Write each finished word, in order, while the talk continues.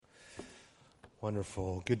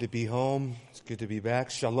Wonderful. Good to be home. It's good to be back.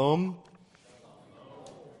 Shalom.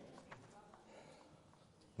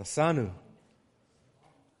 Nasanu.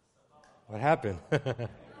 What happened?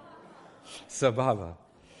 Sababa.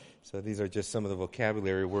 So these are just some of the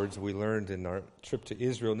vocabulary words we learned in our trip to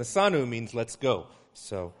Israel. Nasanu means let's go.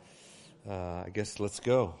 So I guess let's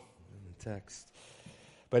go in the text.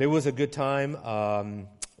 But it was a good time.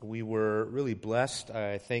 We were really blessed.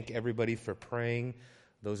 I thank everybody for praying.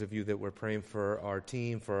 Those of you that were praying for our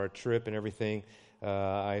team, for our trip and everything,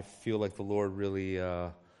 I feel like the Lord really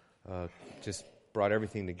just brought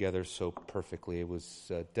everything together so perfectly. It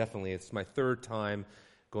was definitely, it's my third time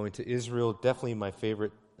going to Israel, definitely my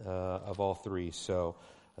favorite of all three. So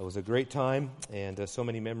it was a great time and so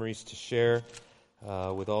many memories to share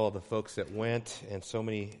with all the folks that went and so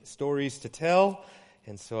many stories to tell.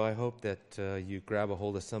 And so I hope that you grab a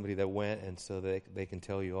hold of somebody that went and so that they can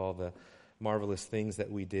tell you all the marvelous things that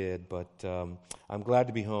we did, but I'm glad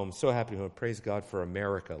to be home. So happy to be home. Praise God for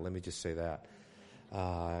America. Let me just say that.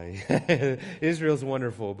 Israel's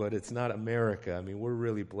wonderful, but it's not America. I mean, we're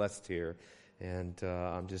really blessed here, and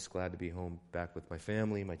I'm just glad to be home, back with my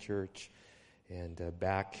family, my church, and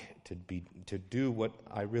back to do what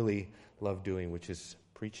I really love doing, which is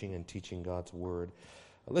preaching and teaching God's Word.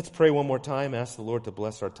 Let's pray one more time. Ask the Lord to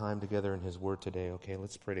bless our time together in His Word today. Okay,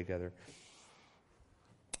 let's pray together.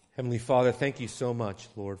 Heavenly Father, thank you so much,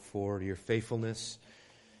 Lord, for your faithfulness.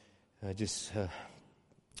 I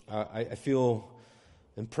feel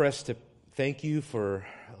impressed to thank you for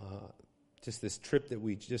just this trip that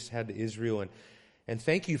we just had to Israel, and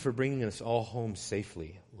thank you for bringing us all home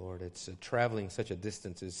safely, Lord. It's traveling such a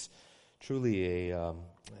distance is truly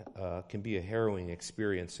can be a harrowing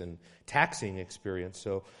experience and taxing experience.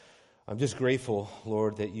 So I'm just grateful,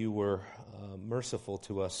 Lord, that you were merciful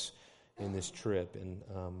to us in this trip, and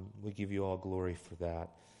we give you all glory for that.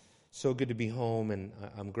 So good to be home, and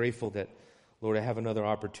I'm grateful that, Lord, I have another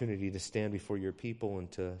opportunity to stand before your people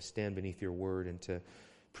and to stand beneath your word and to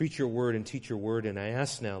preach your word and teach your word. And I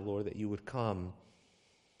ask now, Lord, that you would come,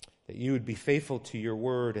 that you would be faithful to your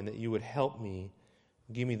word, and that you would help me,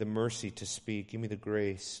 give me the mercy to speak, give me the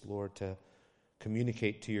grace, Lord, to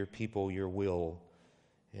communicate to your people your will.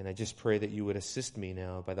 And I just pray that you would assist me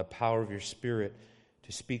now by the power of your Spirit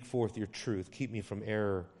to speak forth your truth. Keep me from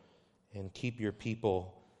error and keep your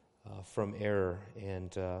people from error.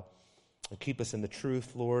 And keep us in the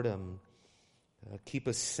truth, Lord. Keep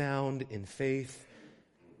us sound in faith.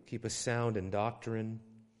 Keep us sound in doctrine.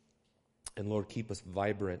 And Lord, keep us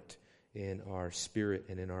vibrant in our spirit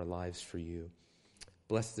and in our lives for you.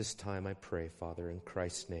 Bless this time, I pray, Father, in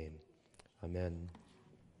Christ's name. Amen.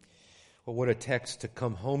 Well, what a text to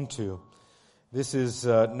come home to. This is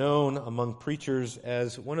known among preachers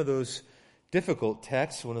as one of those difficult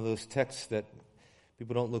texts, one of those texts that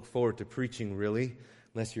people don't look forward to preaching, really,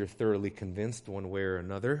 unless you're thoroughly convinced one way or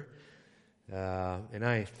another. And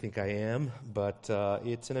I think I am, but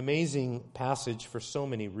it's an amazing passage for so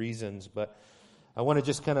many reasons. But I want to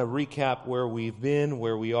just kind of recap where we've been,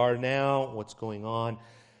 where we are now, what's going on.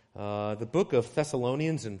 The book of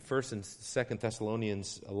Thessalonians and 1st and 2nd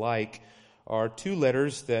Thessalonians alike are two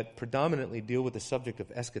letters that predominantly deal with the subject of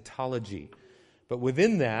eschatology. But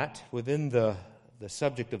within that, within the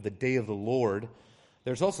subject of the day of the Lord,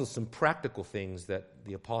 there's also some practical things that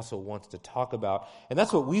the apostle wants to talk about. And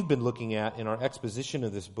that's what we've been looking at in our exposition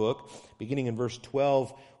of this book. Beginning in verse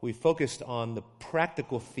 12, we focused on the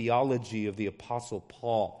practical theology of the apostle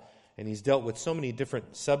Paul. And he's dealt with so many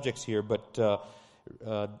different subjects here, but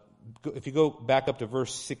if you go back up to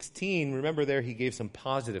verse 16, remember there he gave some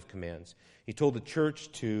positive commands. He told the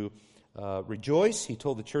church to rejoice, he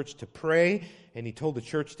told the church to pray, and he told the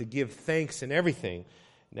church to give thanks in everything.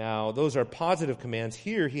 Now, those are positive commands.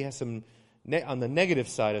 Here, he has some, on the negative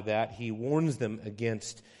side of that, he warns them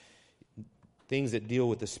against things that deal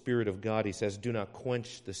with the Spirit of God. He says, do not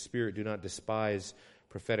quench the Spirit, do not despise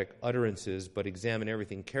prophetic utterances, but examine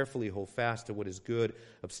everything carefully, hold fast to what is good,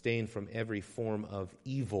 abstain from every form of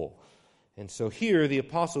evil. And so here, the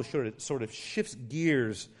apostle sort of shifts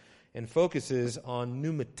gears and focuses on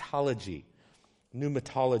pneumatology,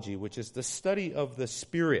 which is the study of the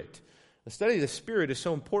Spirit. The study of the Spirit is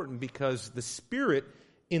so important because the Spirit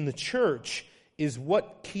in the church is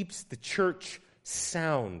what keeps the church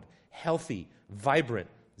sound, healthy, vibrant,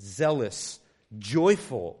 zealous,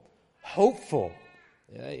 joyful, hopeful.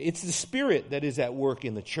 It's the Spirit that is at work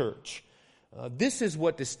in the church. This is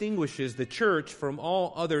what distinguishes the church from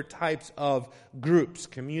all other types of groups,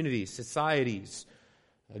 communities, societies,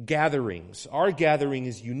 gatherings. Our gathering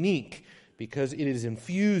is unique because it is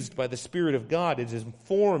infused by the Spirit of God. It is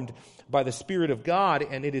informed by the Spirit of God,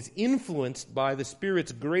 and it is influenced by the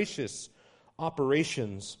Spirit's gracious,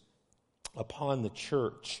 operations upon the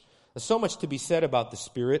church. There's so much to be said about the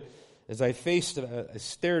Spirit. As I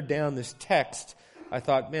stared down this text, I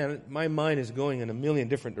thought, man, my mind is going in a million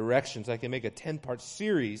different directions. I can make a 10-part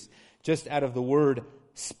series just out of the word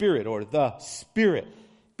Spirit or the Spirit.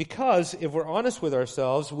 Because if we're honest with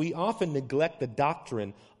ourselves, we often neglect the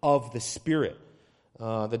doctrine of the Spirit.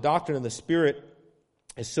 The doctrine of the Spirit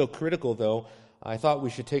is so critical, though, I thought we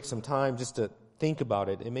should take some time just to think about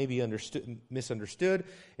it. It may be misunderstood.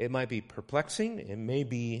 It might be perplexing. It may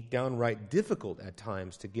be downright difficult at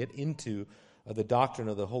times to get into the doctrine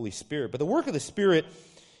of the Holy Spirit. But the work of the Spirit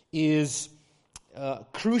is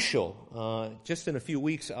crucial. Just in a few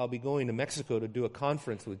weeks, I'll be going to Mexico to do a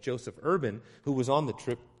conference with Joseph Urban, who was on the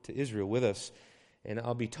trip to Israel with us. And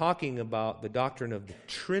I'll be talking about the doctrine of the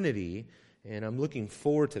Trinity, and I'm looking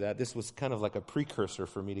forward to that. This was kind of like a precursor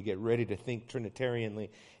for me to get ready to think Trinitarianly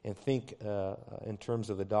and think in terms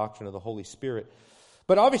of the doctrine of the Holy Spirit.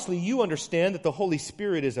 But obviously you understand that the Holy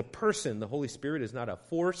Spirit is a person. The Holy Spirit is not a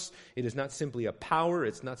force. It is not simply a power.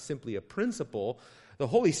 It's not simply a principle. The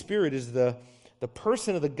Holy Spirit is the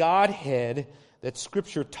person of the Godhead that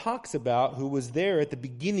Scripture talks about, who was there at the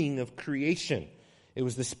beginning of creation. It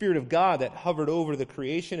was the Spirit of God that hovered over the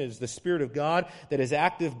creation. It is the Spirit of God that is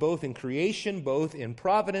active both in creation, both in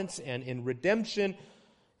providence and in redemption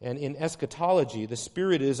and in eschatology. The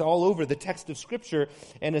Spirit is all over the text of Scripture,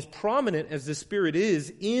 and as prominent as the Spirit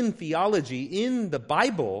is in theology, in the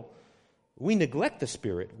Bible, we neglect the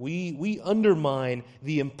Spirit. We undermine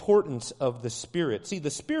the importance of the Spirit. See, the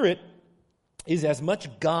Spirit is as much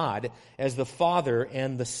God as the Father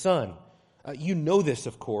and the Son. You know this,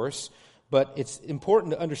 of course. But it's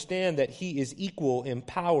important to understand that He is equal in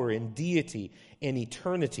power, in deity, and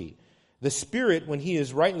eternity. The Spirit, when He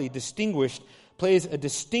is rightly distinguished, plays a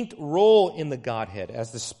distinct role in the Godhead.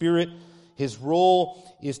 As the Spirit, His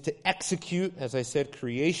role is to execute, as I said,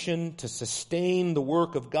 creation, to sustain the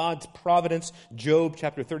work of God's providence. Job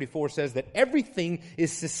chapter 34 says that everything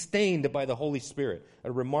is sustained by the Holy Spirit.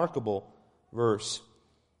 A remarkable verse.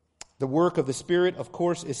 The work of the Spirit, of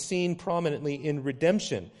course, is seen prominently in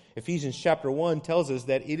redemption. Ephesians chapter 1 tells us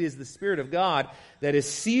that it is the Spirit of God that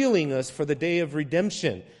is sealing us for the day of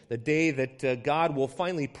redemption, the day that God will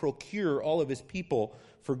finally procure all of His people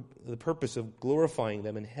for the purpose of glorifying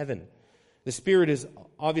them in heaven. The Spirit is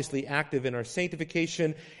obviously active in our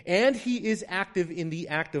sanctification, and He is active in the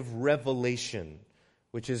act of revelation,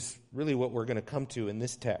 which is really what we're going to come to in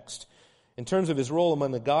this text. In terms of His role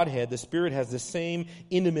among the Godhead, the Spirit has the same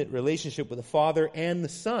intimate relationship with the Father and the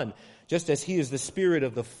Son. Just as He is the Spirit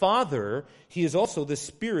of the Father, He is also the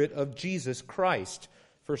Spirit of Jesus Christ.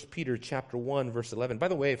 1 Peter chapter 1, verse 11. By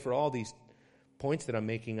the way, for all these points that I'm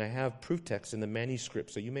making, I have proof texts in the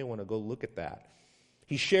manuscript, so you may want to go look at that.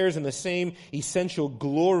 He shares in the same essential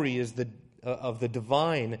glory as of the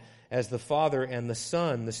divine as the Father and the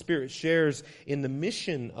Son. The Spirit shares in the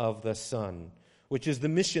mission of the Son, which is the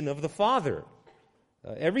mission of the Father.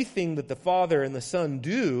 Everything that the Father and the Son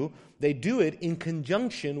do, they do it in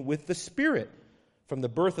conjunction with the Spirit. From the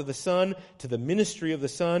birth of the Son to the ministry of the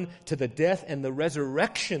Son to the death and the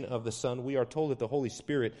resurrection of the Son, we are told that the Holy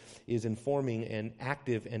Spirit is informing and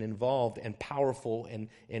active and involved and powerful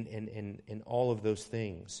and all of those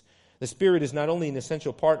things. The Spirit is not only an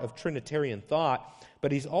essential part of Trinitarian thought,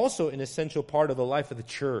 but He's also an essential part of the life of the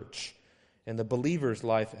church and the believer's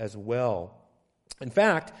life as well. In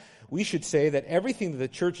fact, we should say that everything that the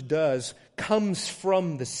church does comes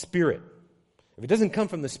from the Spirit. If it doesn't come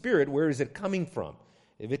from the Spirit, where is it coming from?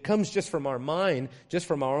 If it comes just from our mind, just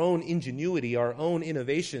from our own ingenuity, our own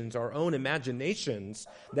innovations, our own imaginations,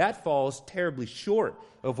 that falls terribly short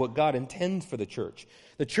of what God intends for the church.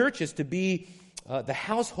 The church is to be the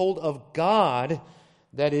household of God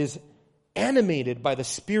that is animated by the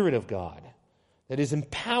Spirit of God, that is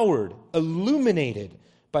empowered, illuminated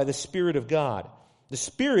by the Spirit of God. The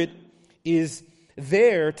Spirit is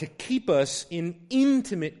there to keep us in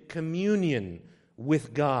intimate communion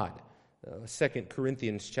with God. 2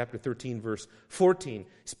 Corinthians chapter 13, verse 14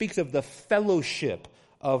 speaks of the fellowship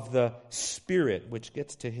of the Spirit, which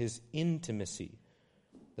gets to His intimacy,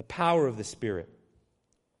 the power of the Spirit,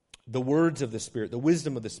 the words of the Spirit, the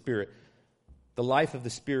wisdom of the Spirit, the life of the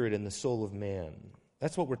Spirit in the soul of man.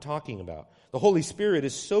 That's what we're talking about. The Holy Spirit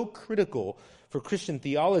is so critical for Christian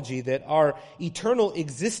theology that our eternal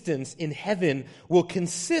existence in heaven will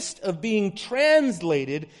consist of being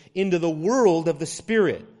translated into the world of the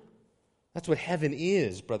Spirit. That's what heaven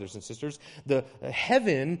is, brothers and sisters. The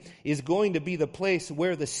heaven is going to be the place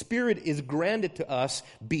where the Spirit is granted to us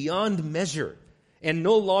beyond measure. and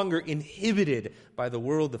no longer inhibited by the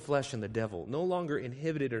world, the flesh, and the devil. No longer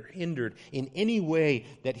inhibited or hindered in any way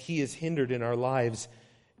that he is hindered in our lives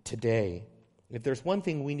today. If there's one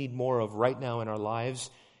thing we need more of right now in our lives,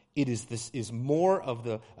 it is more of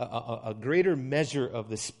a greater measure of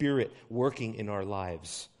the Spirit working in our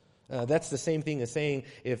lives. That's the same thing as saying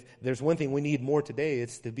if there's one thing we need more today,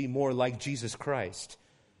 it's to be more like Jesus Christ.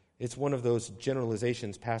 It's one of those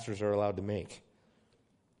generalizations pastors are allowed to make.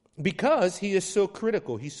 Because he is so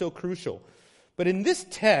critical, he's so crucial. But in this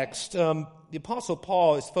text, the Apostle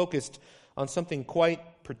Paul is focused on something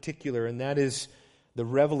quite particular, and that is the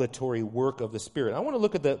revelatory work of the Spirit. I want to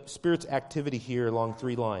look at the Spirit's activity here along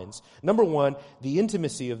three lines. Number one, the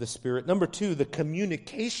intimacy of the Spirit. Number two, the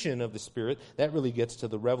communication of the Spirit. That really gets to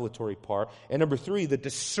the revelatory part. And number three, the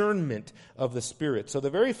discernment of the Spirit. So the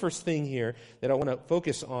very first thing here that I want to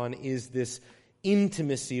focus on is this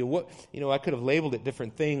intimacy. I could have labeled it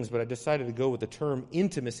different things, but I decided to go with the term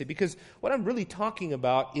intimacy because what I'm really talking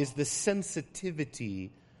about is the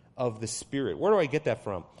sensitivity of the Spirit. Where do I get that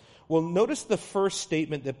from? Well, notice the first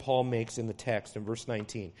statement that Paul makes in the text in verse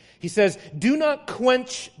 19. He says, "Do not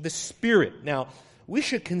quench the Spirit." Now, we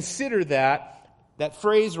should consider that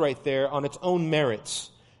phrase right there on its own merits.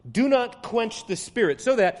 Do not quench the Spirit.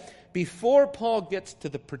 So that before Paul gets to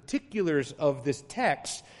the particulars of this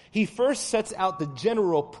text, he first sets out the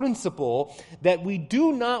general principle that we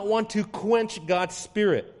do not want to quench God's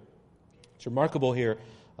Spirit. It's remarkable here,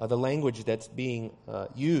 the language that's being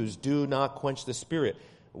used, do not quench the Spirit.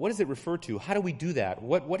 What does it refer to? How do we do that?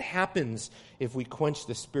 What happens if we quench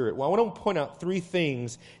the Spirit? Well, I want to point out three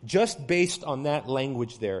things just based on that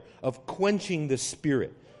language there of quenching the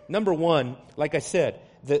Spirit. Number one, like I said,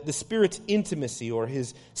 the Spirit's intimacy or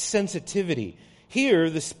his sensitivity. Here,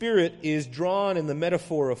 the Spirit is drawn in the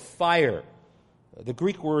metaphor of fire. The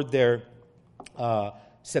Greek word there,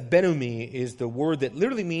 sebenumi, is the word that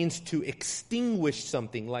literally means to extinguish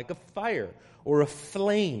something like a fire or a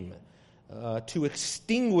flame. To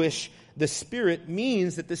extinguish the Spirit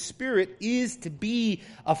means that the Spirit is to be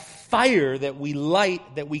a fire that we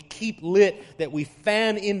light, that we keep lit, that we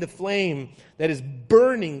fan into flame, that is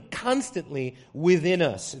burning constantly within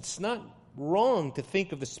us. It's not wrong to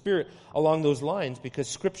think of the Spirit along those lines because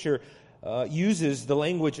Scripture uses the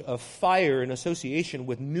language of fire in association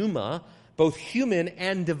with pneuma, both human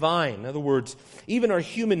and divine. In other words, even our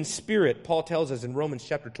human spirit, Paul tells us in Romans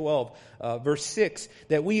chapter 12, verse 6,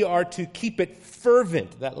 that we are to keep it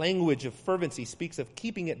fervent. That language of fervency speaks of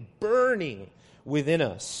keeping it burning within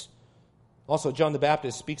us. Also, John the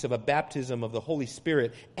Baptist speaks of a baptism of the Holy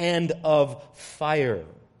Spirit and of fire.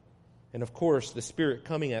 And of course, the Spirit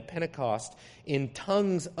coming at Pentecost in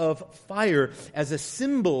tongues of fire as a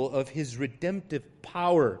symbol of his redemptive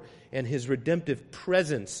power and his redemptive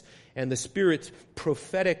presence and the Spirit's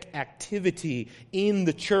prophetic activity in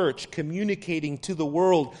the church, communicating to the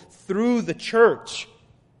world through the church.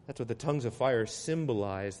 That's what the tongues of fire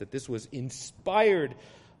symbolize, that this was inspired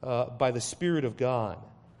by the Spirit of God.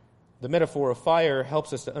 The metaphor of fire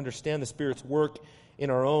helps us to understand the Spirit's work in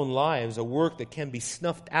our own lives, a work that can be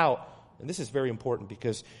snuffed out. And this is very important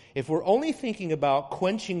because if we're only thinking about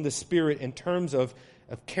quenching the Spirit in terms of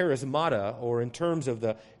charismata or in terms of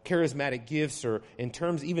the charismatic gifts or in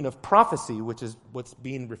terms even of prophecy, which is what's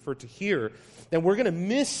being referred to here, then we're going to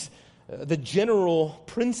miss the general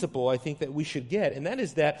principle I think that we should get. And that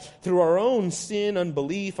is that through our own sin,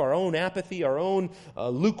 unbelief, our own apathy, our own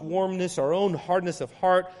lukewarmness, our own hardness of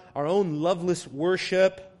heart, our own loveless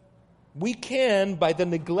worship, we can, by the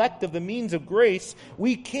neglect of the means of grace,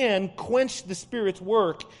 we can quench the Spirit's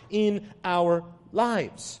work in our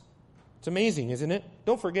lives. It's amazing, isn't it?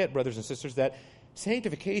 Don't forget, brothers and sisters, that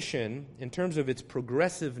sanctification, in terms of its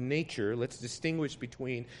progressive nature, let's distinguish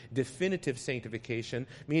between definitive sanctification,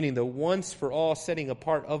 meaning the once-for-all setting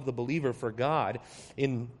apart of the believer for God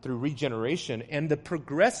through regeneration, and the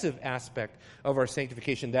progressive aspect of our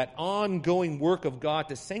sanctification, that ongoing work of God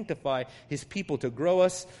to sanctify His people, to grow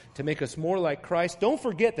us, to make us more like Christ. Don't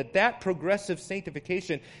forget that progressive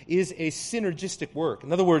sanctification is a synergistic work.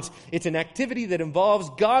 In other words, it's an activity that involves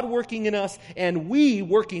God working in us and we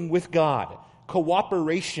working with God.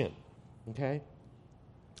 Cooperation, okay?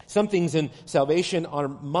 Some things in salvation are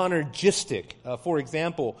monergistic. For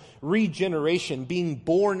example, regeneration, being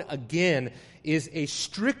born again, is a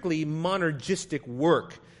strictly monergistic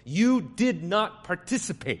work. You did not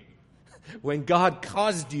participate when God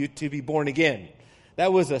caused you to be born again.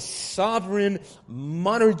 That was a sovereign,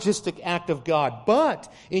 monergistic act of God.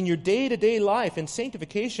 But in your day-to-day life and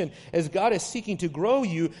sanctification, as God is seeking to grow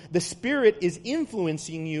you, the Spirit is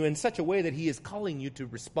influencing you in such a way that He is calling you to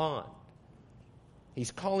respond.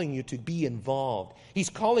 He's calling you to be involved. He's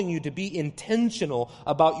calling you to be intentional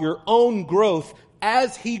about your own growth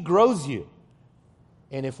as He grows you.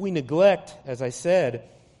 And if we neglect, as I said,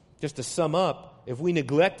 just to sum up, if we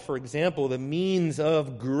neglect, for example, the means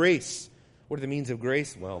of grace, what are the means of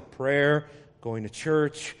grace? Well, prayer, going to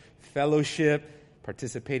church, fellowship,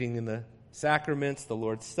 participating in the sacraments, the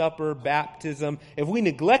Lord's Supper, baptism. If we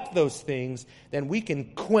neglect those things, then we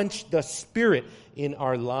can quench the Spirit in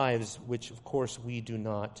our lives, which, of course, we do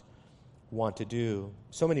not want to do.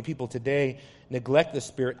 So many people today neglect the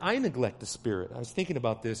Spirit. I neglect the Spirit. I was thinking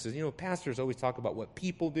about this. Pastors always talk about what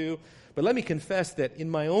people do, but let me confess that in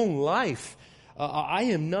my own life, I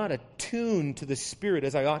am not attuned to the Spirit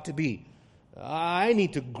as I ought to be. I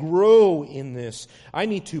need to grow in this. I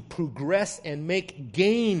need to progress and make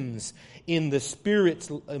gains in the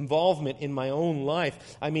Spirit's involvement in my own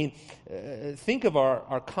life. I mean, think of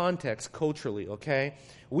our context culturally, okay?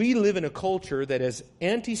 We live in a culture that is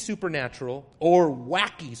anti-supernatural or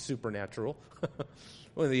wacky supernatural,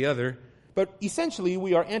 one or the other. But essentially,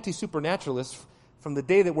 we are anti-supernaturalists from the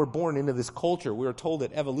day that we're born into this culture. We are told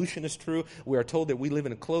that evolution is true. We are told that we live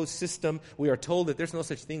in a closed system. We are told that there's no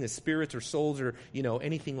such thing as spirits or souls or,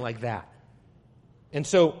 anything like that. And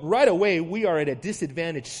so right away, we are at a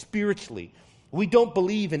disadvantage spiritually. We don't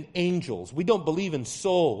believe in angels. We don't believe in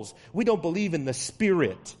souls. We don't believe in the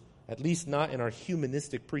Spirit, at least not in our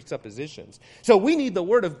humanistic presuppositions. So we need the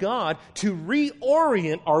Word of God to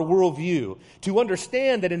reorient our worldview, to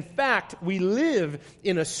understand that in fact we live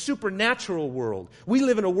in a supernatural world. We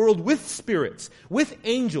live in a world with spirits, with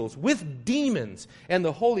angels, with demons, and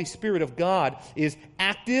the Holy Spirit of God is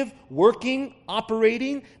active, working,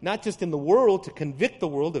 operating, not just in the world to convict the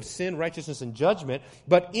world of sin, righteousness, and judgment,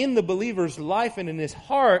 but in the believer's life and in his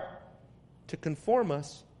heart to conform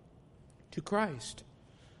us to Christ.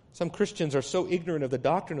 Some Christians are so ignorant of the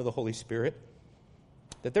doctrine of the Holy Spirit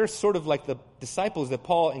that they're sort of like the disciples that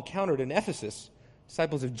Paul encountered in Ephesus,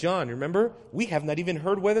 disciples of John. Remember? We have not even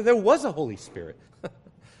heard whether there was a Holy Spirit.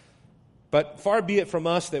 But far be it from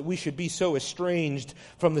us that we should be so estranged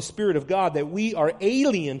from the Spirit of God that we are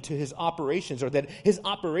alien to His operations, or that His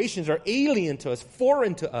operations are alien to us,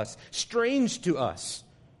 foreign to us, strange to us.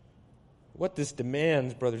 What this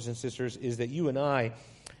demands, brothers and sisters, is that you and I,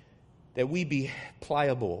 that we be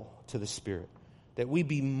pliable to the Spirit, that we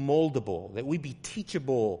be moldable, that we be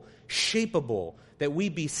teachable, shapeable, that we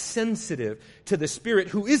be sensitive to the Spirit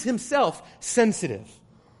who is Himself sensitive.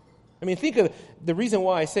 I mean, think of the reason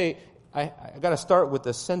why I say I got to start with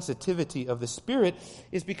the sensitivity of the Spirit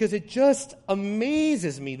is because it just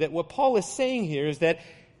amazes me that what Paul is saying here is that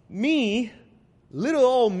me, little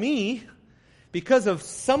old me, because of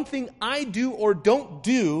something I do or don't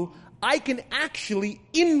do, I can actually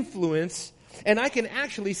influence and I can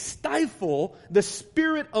actually stifle the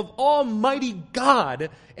Spirit of Almighty God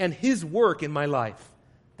and His work in my life.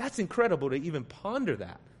 That's incredible to even ponder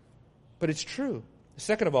that. But it's true.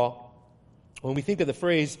 Second of all, when we think of the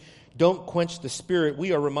phrase, don't quench the Spirit,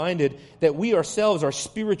 we are reminded that we ourselves are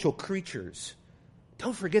spiritual creatures.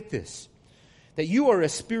 Don't forget this, that you are a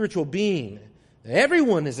spiritual being.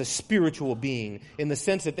 Everyone is a spiritual being in the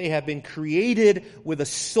sense that they have been created with a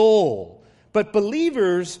soul. But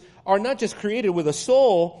believers are not just created with a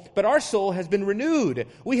soul, but our soul has been renewed.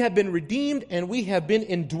 We have been redeemed and we have been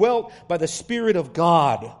indwelt by the Spirit of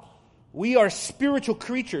God. We are spiritual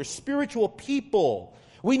creatures, spiritual people.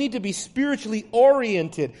 We need to be spiritually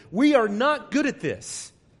oriented. We are not good at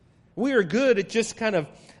this. We are good at just kind of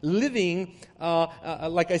living,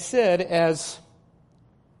 like I said, as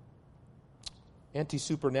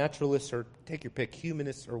anti-supernaturalists, or take your pick,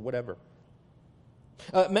 humanists, or whatever.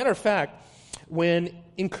 Matter of fact, when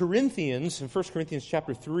in Corinthians, in 1 Corinthians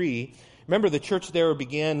chapter 3, remember the church there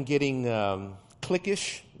began getting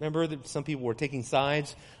cliquish? Remember that some people were taking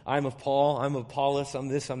sides? I'm of Paul, I'm of Apollos, I'm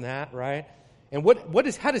this, I'm that, right? And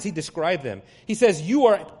how does he describe them? He says, you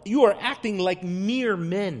are acting like mere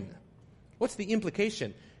men. What's the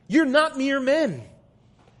implication? You're not mere men.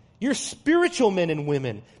 You're spiritual men and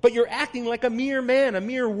women, but you're acting like a mere man, a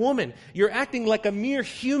mere woman. You're acting like a mere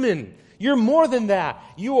human. You're more than that.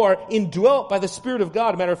 You are indwelt by the Spirit of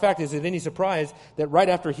God. Matter of fact, is it any surprise that right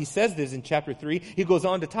after he says this in chapter 3, he goes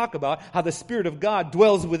on to talk about how the Spirit of God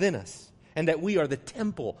dwells within us and that we are the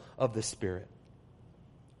temple of the Spirit.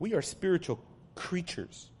 We are spiritual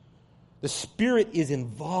creatures. The Spirit is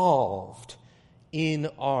involved in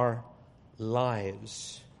our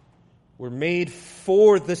lives. We're made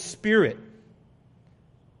for the Spirit.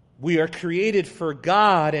 We are created for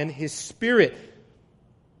God and His Spirit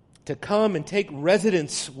to come and take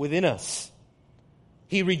residence within us.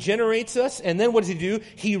 He regenerates us, and then what does He do?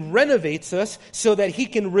 He renovates us so that He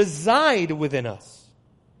can reside within us.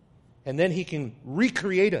 And then He can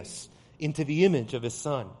recreate us into the image of His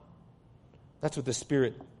Son. That's what the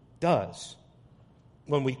Spirit does.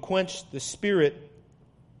 When we quench the Spirit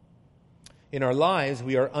in our lives,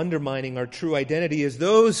 we are undermining our true identity as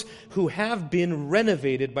those who have been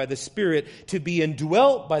renovated by the Spirit, to be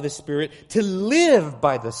indwelt by the Spirit, to live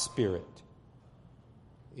by the Spirit.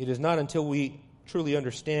 It is not until we truly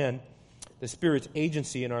understand the Spirit's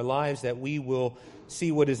agency in our lives that we will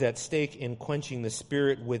see what is at stake in quenching the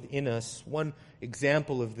Spirit within us. One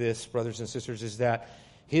example of this, brothers and sisters, is that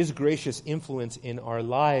His gracious influence in our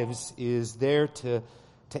lives is there to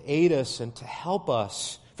aid us and to help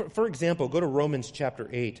us. For example, go to Romans chapter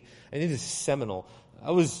 8. I think this is seminal.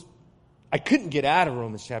 I couldn't get out of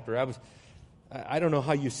Romans chapter. I don't know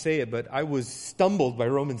how you say it, but I was stumbled by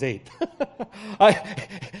Romans 8.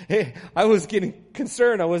 I was getting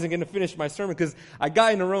concerned I wasn't going to finish my sermon because I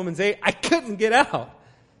got into Romans 8. I couldn't get out.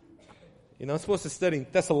 I'm supposed to study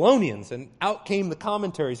Thessalonians, and out came the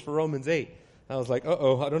commentaries for Romans 8. I was like,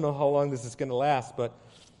 I don't know how long this is going to last, but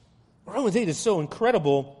Romans 8 is so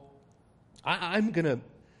incredible.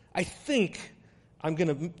 I think I'm going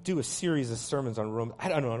to do a series of sermons on Romans. I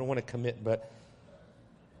don't know. I don't want to commit, but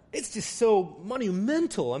it's just so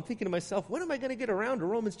monumental. I'm thinking to myself, when am I going to get around to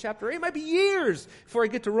Romans chapter 8? It might be years before I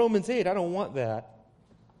get to Romans 8. I don't want that.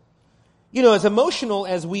 As emotional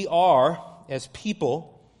as we are as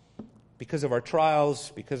people, because of our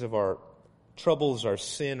trials, because of our troubles, our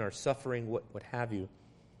sin, our suffering, what have you,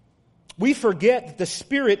 we forget that the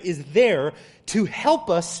Spirit is there to help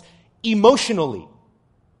us emotionally.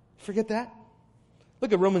 Forget that?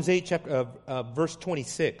 Look at Romans 8, verse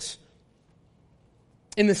 26.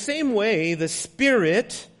 In the same way, the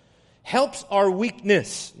Spirit helps our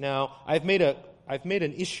weakness. Now, I've made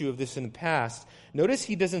an issue of this in the past. Notice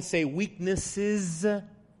he doesn't say weaknesses.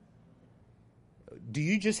 Do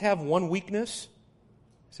you just have one weakness?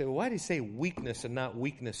 I say, well, why did he say weakness and not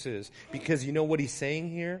weaknesses? Because you know what he's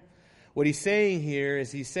saying here? What he's saying here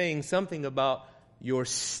is he's saying something about your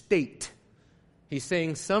state. He's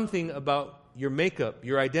saying something about your makeup,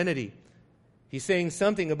 your identity. He's saying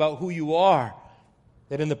something about who you are.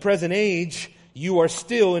 That in the present age, you are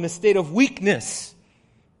still in a state of weakness.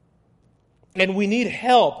 And we need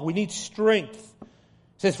help. We need strength. He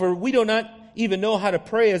says, for we do not even know how to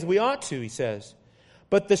pray as we ought to, he says.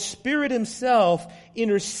 But the Spirit Himself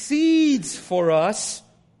intercedes for us.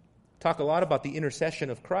 Talk a lot about the intercession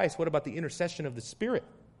of Christ. What about the intercession of the Spirit?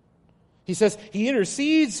 He says, He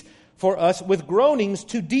intercedes for us with groanings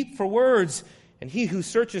too deep for words. And He who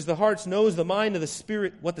searches the hearts knows the mind of the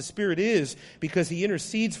Spirit, what the Spirit is, because He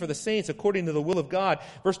intercedes for the saints according to the will of God.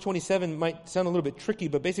 Verse 27 might sound a little bit tricky,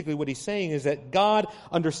 but basically what he's saying is that God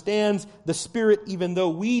understands the Spirit even though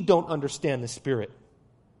we don't understand the Spirit.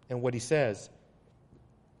 And what he says,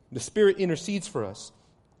 the Spirit intercedes for us.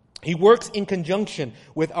 He works in conjunction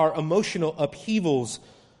with our emotional upheavals,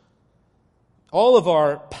 all of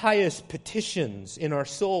our pious petitions in our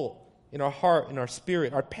soul, in our heart, in our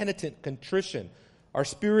spirit, our penitent contrition, our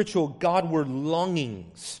spiritual Godward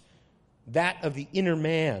longings, that of the inner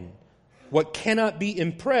man, what cannot be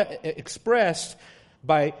expressed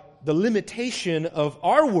by the limitation of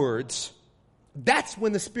our words, that's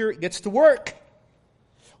when the Spirit gets to work.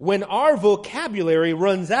 When our vocabulary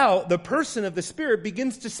runs out, the person of the Spirit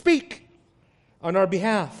begins to speak on our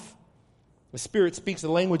behalf. The Spirit speaks the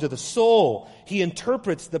language of the soul. He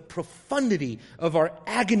interprets the profundity of our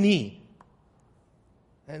agony.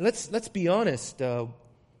 And let's be honest. All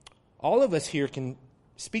of us here can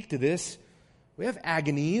speak to this. We have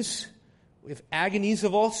agonies. We have agonies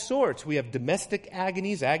of all sorts. We have domestic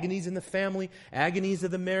agonies, agonies in the family, agonies of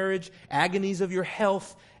the marriage, agonies of your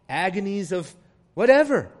health, agonies of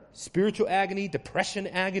whatever. Spiritual agony, depression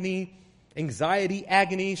agony, anxiety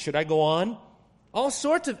agony. Should I go on? All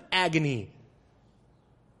sorts of agony.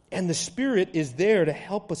 And the Spirit is there to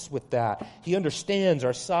help us with that. He understands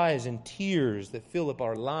our sighs and tears that fill up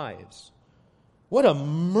our lives. What a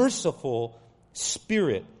merciful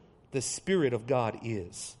Spirit the Spirit of God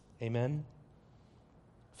is. Amen?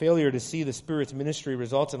 Failure to see the Spirit's ministry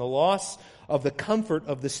results in a loss of the comfort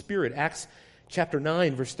of the Spirit. Acts chapter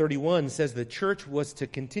 9, verse 31 says the church was to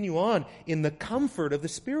continue on in the comfort of the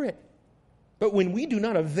Spirit. But when we do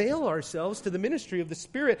not avail ourselves to the ministry of the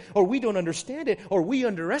Spirit, or we don't understand it, or we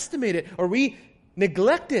underestimate it, or we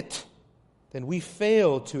neglect it, then we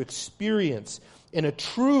fail to experience in a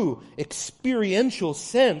true experiential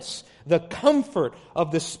sense the comfort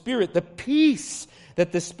of the Spirit, the peace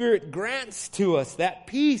that the Spirit grants to us that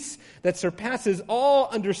peace that surpasses all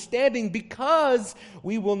understanding, because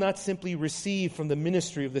we will not simply receive from the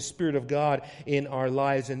ministry of the Spirit of God in our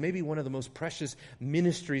lives. And maybe one of the most precious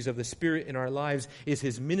ministries of the Spirit in our lives is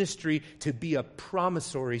His ministry to be a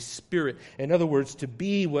promissory spirit. In other words, to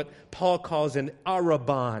be what Paul calls an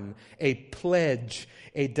arabon, a pledge,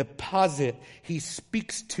 a deposit. He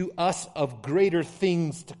speaks to us of greater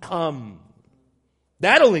things to come.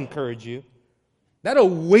 That'll encourage you. That'll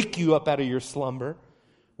wake you up out of your slumber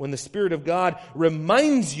when the Spirit of God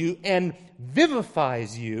reminds you and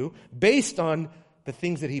vivifies you based on the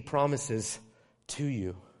things that He promises to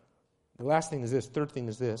you. The last thing is this. Third thing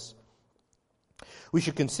is this. We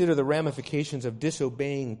should consider the ramifications of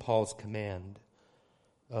disobeying Paul's command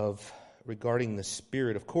regarding the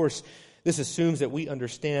Spirit. Of course, this assumes that we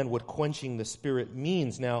understand what quenching the Spirit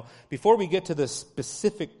means. Now, before we get to the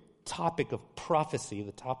specific topic of prophecy,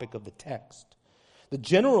 the topic of the text, the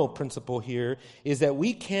general principle here is that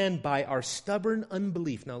we can, by our stubborn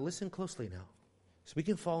unbelief, now listen closely now, so we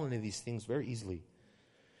can fall into these things very easily.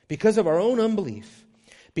 Because of our own unbelief,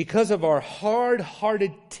 because of our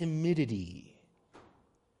hard-hearted timidity,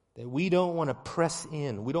 that we don't want to press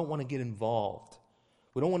in, we don't want to get involved,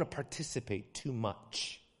 we don't want to participate too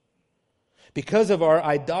much. Because of our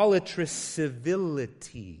idolatrous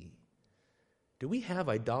civility. Do we have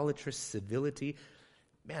idolatrous civility?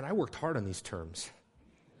 Man, I worked hard on these terms.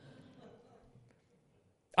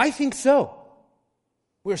 I think so.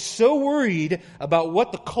 We're so worried about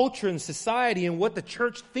what the culture and society and what the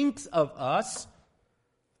church thinks of us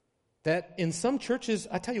that in some churches,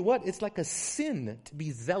 I tell you what, it's like a sin to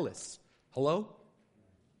be zealous. Hello?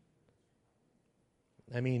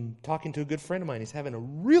 I mean, talking to a good friend of mine, he's having a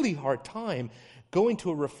really hard time going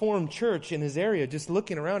to a Reformed church in his area, just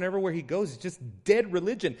looking around everywhere he goes. It's just dead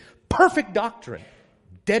religion. Perfect doctrine.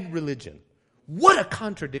 Dead religion. What a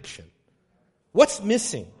contradiction. What's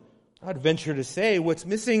missing? I'd venture to say what's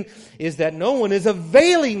missing is that no one is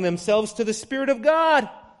availing themselves to the Spirit of God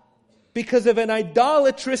because of an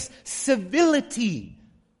idolatrous civility.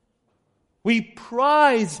 We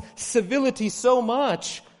prize civility so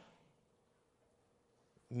much.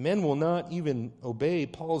 Men will not even obey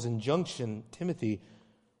Paul's injunction, Timothy,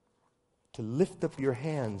 to lift up your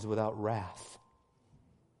hands without wrath.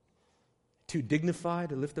 Too dignified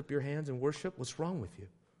to lift up your hands and worship? What's wrong with you?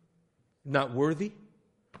 Not worthy?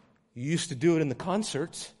 You used to do it in the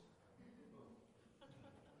concerts.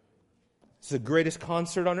 It's the greatest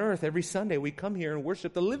concert on earth. Every Sunday we come here and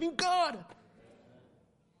worship the living God.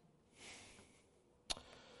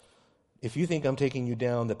 If you think I'm taking you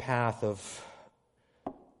down the path of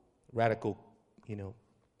radical,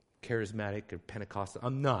 charismatic or Pentecostal,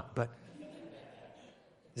 I'm not, but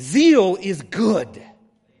zeal is good,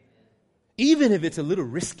 even if it's a little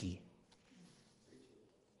risky.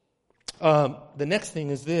 The next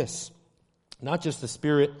thing is this, not just the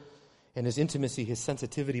Spirit and His intimacy, His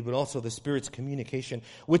sensitivity, but also the Spirit's communication,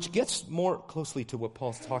 which gets more closely to what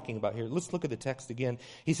Paul's talking about here. Let's look at the text again.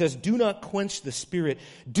 He says, do not quench the Spirit.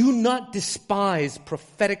 Do not despise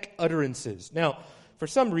prophetic utterances. Now, for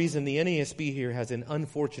some reason, the NASB here has an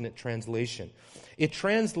unfortunate translation. It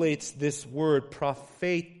translates this word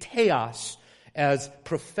propheteos as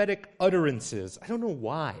prophetic utterances. I don't know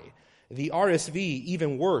why. The RSV,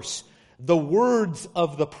 even worse. The words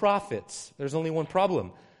of the prophets. There's only one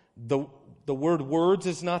problem. The word words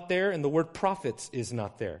is not there, and the word prophets is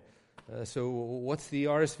not there. So what's the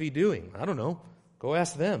RSV doing? I don't know. Go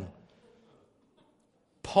ask them.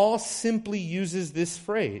 Paul simply uses this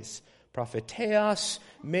phrase, propheteos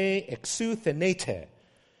me exouthenete.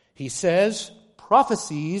 He says,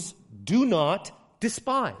 prophecies do not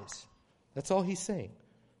despise. That's all he's saying.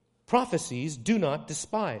 Prophecies do not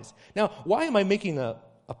despise. Now, why am I making a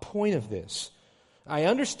point of this? I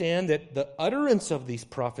understand that the utterance of these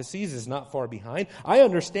prophecies is not far behind. I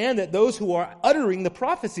understand that those who are uttering the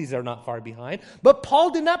prophecies are not far behind. But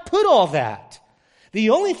Paul did not put all that.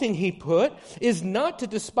 The only thing he put is not to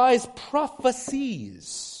despise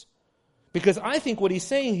prophecies. Because I think what he's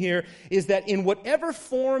saying here is that in whatever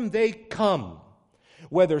form they come,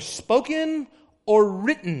 whether spoken or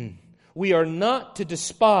written, we are not to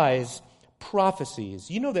despise prophecies.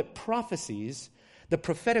 You know that prophecies, the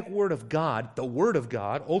prophetic word of God, the word of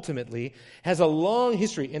God, ultimately has a long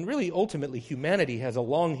history, and really ultimately humanity has a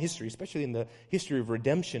long history, especially in the history of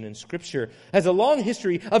redemption in Scripture, has a long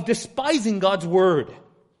history of despising God's word,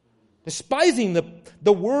 despising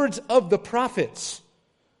the words of the prophets.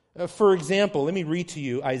 For example, let me read to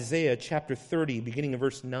you Isaiah chapter 30, beginning of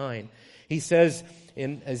verse 9. He says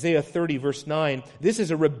in Isaiah 30, verse 9, "This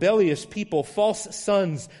is a rebellious people, false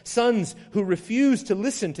sons, sons who refuse to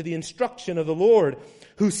listen to the instruction of the Lord,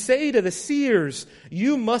 who say to the seers,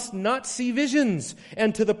 'You must not see visions,'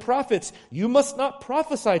 and to the prophets, 'You must not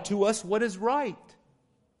prophesy to us what is right.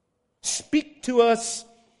 Speak to us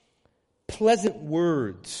pleasant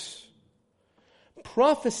words.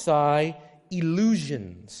 Prophesy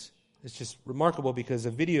illusions.'" It's just remarkable because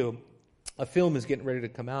a film is getting ready to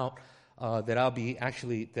come out that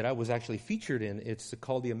I was actually featured in. It's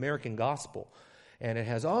called The American Gospel. And it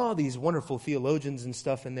has all these wonderful theologians and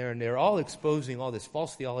stuff in there, and they're all exposing all this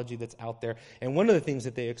false theology that's out there. And one of the things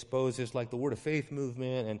that they expose is like the Word of Faith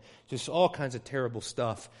movement and just all kinds of terrible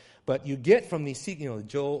stuff. But you get from these,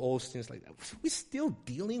 Joel Osteen's like, we still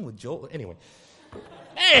dealing with Joel? Anyway,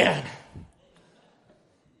 man,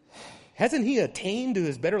 hasn't he attained to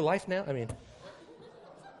his better life now? I mean,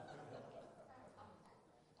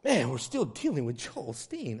 man, we're still dealing with Joel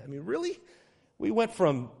Osteen. I mean, really? We went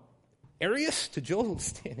from Arius to Joel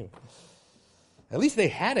Osteen. At least they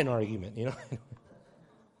had an argument,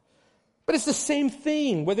 But it's the same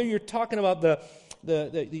thing, whether you're talking about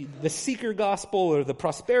the seeker gospel or the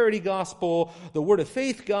prosperity gospel, the word of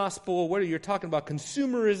faith gospel, whether you're talking about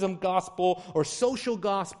consumerism gospel or social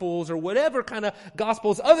gospels or whatever kind of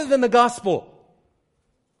gospels other than the gospel.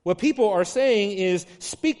 What people are saying is,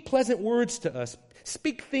 speak pleasant words to us.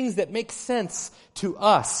 Speak things that make sense to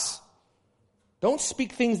us. Don't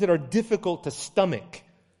speak things that are difficult to stomach.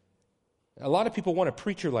 A lot of people want a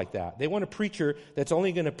preacher like that. They want a preacher that's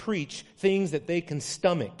only going to preach things that they can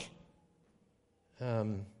stomach.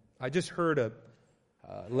 I just heard a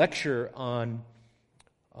lecture on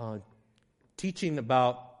teaching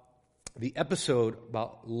about the episode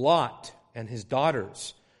about Lot and his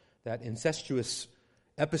daughters, that incestuous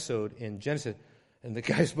episode in Genesis. And the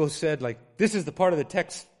guys both said, this is the part of the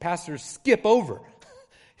text pastors skip over.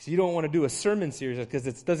 So you don't want to do a sermon series because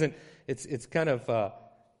it's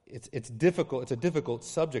difficult. It's a difficult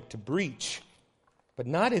subject to breach. But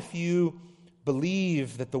not if you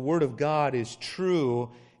believe that the Word of God is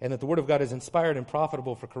true and that the Word of God is inspired and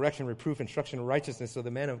profitable for correction, reproof, instruction, and righteousness, so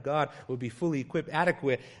the man of God will be fully equipped,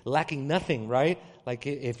 adequate, lacking nothing, right?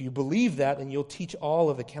 If you believe that, then you'll teach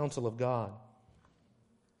all of the counsel of God.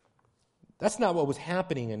 That's not what was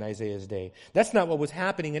happening in Isaiah's day. That's not what was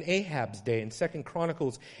happening in Ahab's day. In 2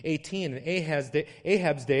 Chronicles 18, in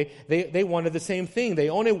Ahab's day, they wanted the same thing. They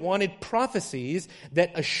only wanted prophecies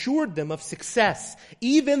that assured them of success,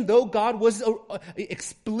 even though God was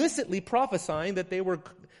explicitly prophesying that they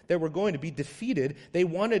were going to be defeated. They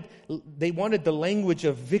wanted the language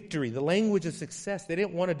of victory, the language of success. They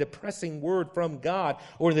didn't want a depressing word from God.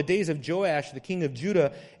 Or in the days of Joash, the king of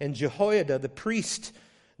Judah, and Jehoiada, the priest,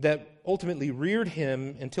 that ultimately reared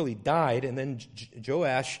him until he died, and then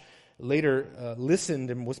Joash later listened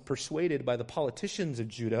and was persuaded by the politicians of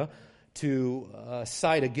Judah to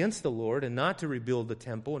side against the Lord and not to rebuild the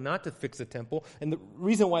temple and not to fix the temple. And the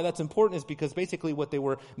reason why that's important is because basically what they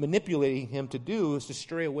were manipulating him to do is to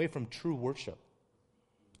stray away from true worship.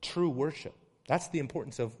 True worship. That's the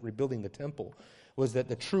importance of rebuilding the temple, was that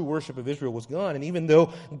the true worship of Israel was gone. And even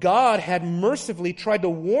though God had mercifully tried to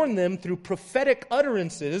warn them through prophetic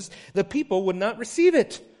utterances, the people would not receive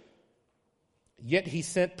it. Yet he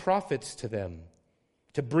sent prophets to them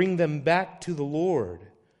to bring them back to the Lord.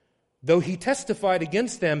 Though he testified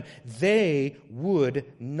against them, they would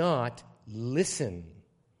not listen.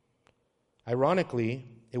 Ironically,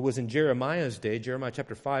 it was in Jeremiah's day, Jeremiah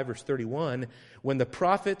chapter 5, verse 31, when the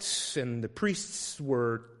prophets and the priests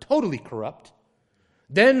were totally corrupt.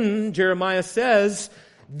 Then Jeremiah says,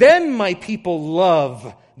 then my people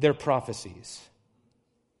love their prophecies.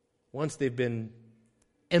 Once they've been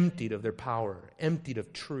emptied of their power, emptied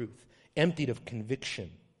of truth, emptied of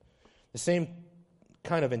conviction. The same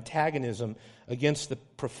kind of antagonism against the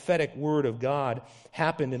prophetic word of God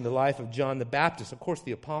happened in the life of John the Baptist. Of course,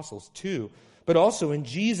 the apostles too, but also in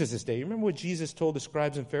Jesus' day. You remember what Jesus told the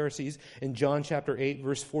scribes and Pharisees in John chapter 8,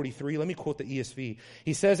 verse 43? Let me quote the ESV.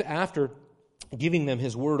 He says, after giving them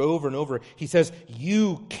his word over and over, he says,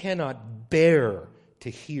 you cannot bear to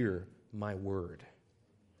hear my word.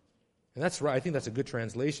 And that's right. I think that's a good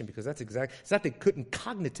translation, because that's exact. It's not they couldn't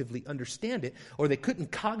cognitively understand it or they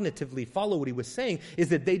couldn't cognitively follow what he was saying. Is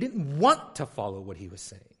that they didn't want to follow what he was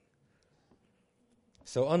saying.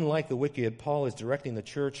 So unlike the wicked, Paul is directing the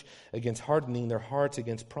church against hardening their hearts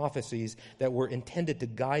against prophecies that were intended to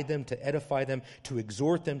guide them, to edify them, to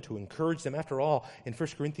exhort them, to encourage them. After all, in 1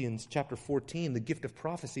 Corinthians chapter 14, the gift of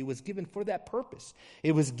prophecy was given for that purpose.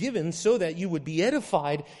 It was given so that you would be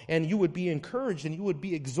edified and you would be encouraged and you would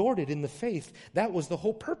be exhorted in the faith. That was the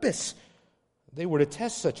whole purpose. they were to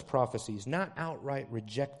test such prophecies, not outright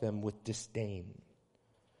reject them with disdain.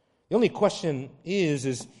 The only question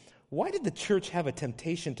is why did the church have a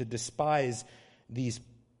temptation to despise these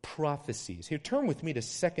prophecies? Here, turn with me to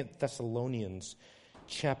 2 Thessalonians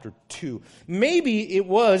chapter 2. Maybe it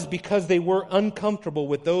was because they were uncomfortable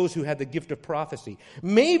with those who had the gift of prophecy.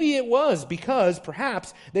 Maybe it was because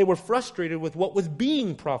perhaps they were frustrated with what was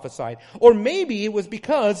being prophesied. Or maybe it was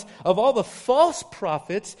because of all the false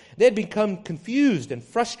prophets, they had become confused and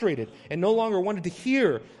frustrated and no longer wanted to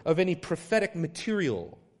hear of any prophetic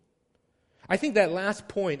material. I think that last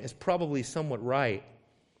point is probably somewhat right.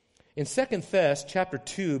 In 2 Thess chapter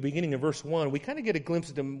 2, beginning in verse 1, we kind of get a glimpse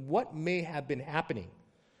into what may have been happening.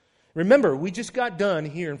 Remember, we just got done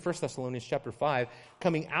here in 1 Thessalonians chapter 5,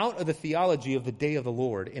 coming out of the theology of the day of the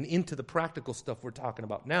Lord and into the practical stuff we're talking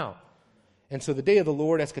about now. And so the day of the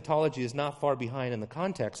Lord, eschatology, is not far behind in the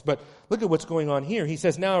context. But look at what's going on here. He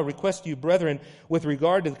says, "Now I request you, brethren, with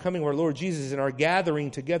regard to the coming of our Lord Jesus and our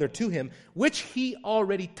gathering together to him, which he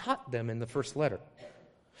already taught them in the first letter,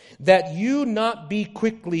 that you not be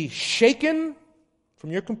quickly shaken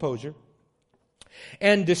from your composure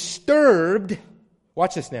and disturbed,"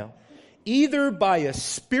 watch this now, "either by a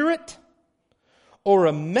spirit or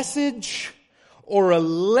a message or a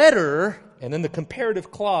letter," and then the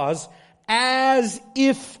comparative clause, "as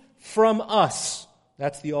if from us."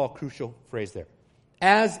 That's the all crucial phrase there.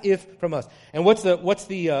 As if from us. And what are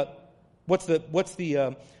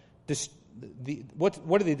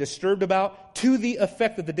they disturbed about? To the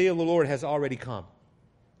effect that the day of the Lord has already come.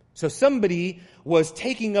 So somebody was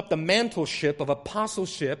taking up the mantleship of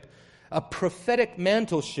apostleship, a prophetic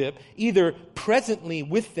mantleship, either presently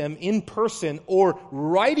with them in person or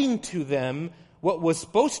writing to them what was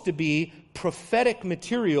supposed to be prophetic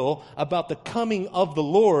material about the coming of the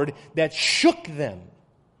Lord that shook them,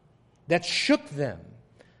 that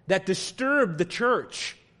disturbed the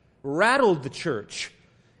church, rattled the church.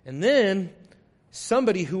 And then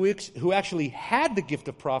somebody who actually had the gift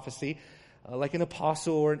of prophecy, like an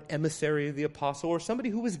apostle or an emissary of the apostle, or somebody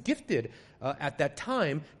who was gifted at that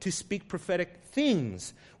time to speak prophetic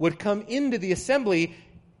things, would come into the assembly,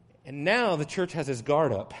 and now the church has its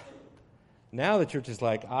guard up. Now the church is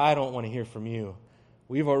like, "I don't want to hear from you.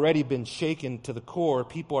 We've already been shaken to the core.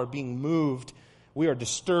 People are being moved. We are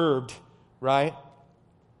disturbed," right?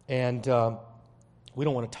 And we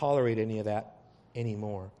don't want to tolerate any of that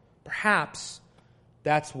anymore. Perhaps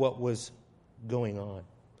that's what was going on.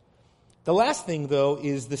 The last thing, though,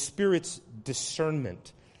 is the Spirit's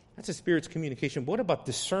discernment. That's the Spirit's communication. What about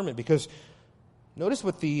discernment? Because notice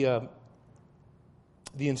what the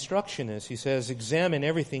instruction is. He says, "Examine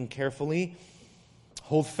everything carefully.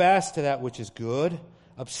 Hold fast to that which is good.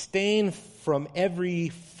 Abstain from every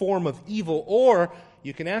form of evil." Or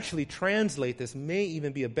you can actually translate this, may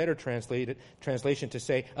even be a better translation to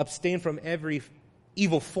say, "Abstain from every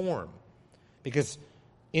evil form." Because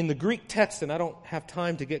in the Greek text, and I don't have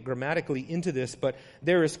time to get grammatically into this, but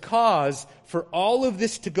there is cause for all of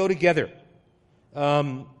this to go together.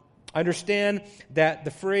 Understand that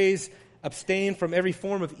the phrase "abstain from every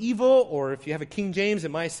form of evil," or if you have a King James,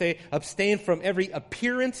 it might say "abstain from every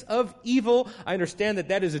appearance of evil." I understand that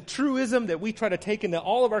that is a truism that we try to take into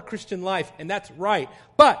all of our Christian life, and that's right.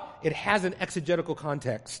 But it has an exegetical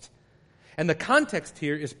context. And the context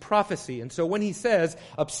here is prophecy. And so when he says,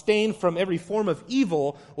 "abstain from every form of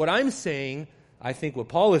evil," what I'm saying, I think what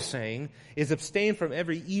Paul is saying, is abstain from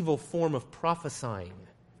every evil form of prophesying,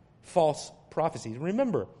 false prophecies.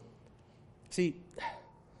 Remember, see, I'm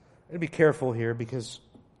going to be careful here because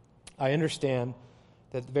I understand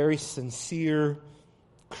that very sincere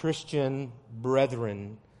Christian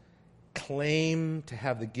brethren claim to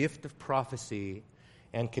have the gift of prophecy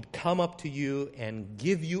and could come up to you and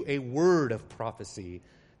give you a word of prophecy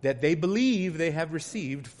that they believe they have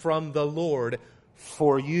received from the Lord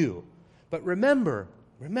for you. But remember,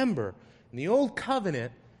 in the Old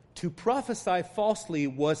Covenant, to prophesy falsely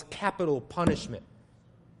was capital punishment.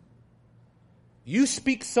 You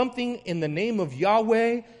speak something in the name of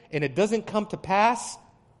Yahweh and it doesn't come to pass,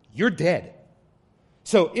 you're dead.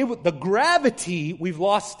 So the gravity, we've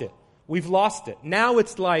lost it. Now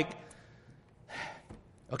it's like,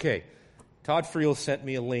 okay, Todd Friel sent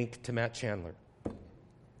me a link to Matt Chandler.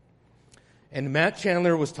 And Matt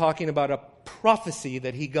Chandler was talking about a prophecy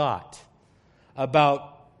that he got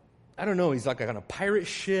about, I don't know, he's like on a pirate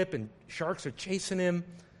ship and sharks are chasing him.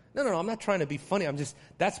 No, I'm not trying to be funny.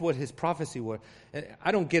 That's what his prophecy was. And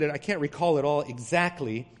I don't get it. I can't recall it all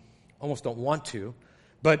exactly. Almost don't want to.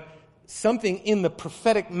 But something in the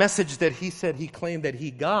prophetic message that he said he claimed that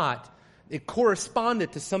he got, it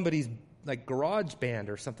corresponded to somebody's like garage band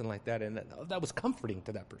or something like that, and that was comforting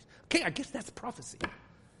to that person. Okay, I guess that's prophecy.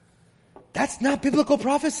 That's not biblical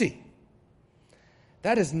prophecy.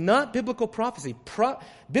 That is not biblical prophecy.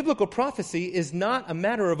 Biblical prophecy is not a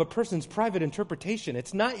matter of a person's private interpretation.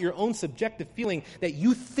 It's not your own subjective feeling that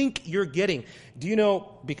you think you're getting. Do you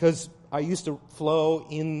know, because I used to flow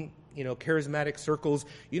in, charismatic circles,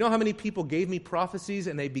 you know how many people gave me prophecies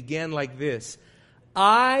and they began like this?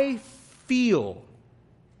 I feel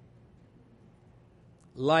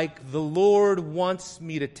like the Lord wants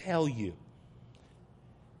me to tell you.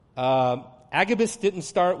 Agabus didn't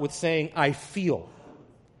start with saying, I feel.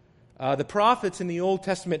 The prophets in the Old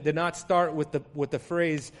Testament did not start with the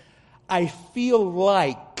phrase, I feel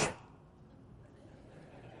like.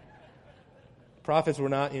 Prophets were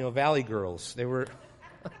not, valley girls. They were,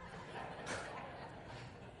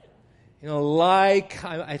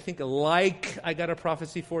 I think I got a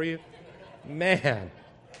prophecy for you. Man,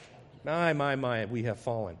 my, we have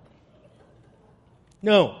fallen.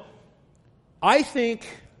 No, I think,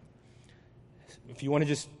 if you want to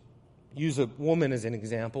just use a woman as an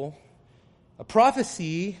example, a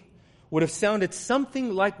prophecy would have sounded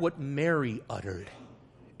something like what Mary uttered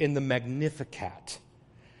in the Magnificat.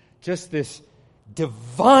 Just this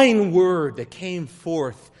divine word that came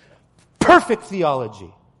forth. Perfect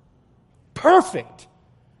theology. Perfect.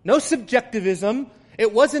 No subjectivism.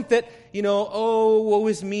 It wasn't that, woe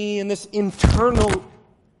is me, and this internal...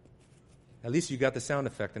 At least you got the sound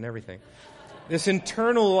effect and everything. This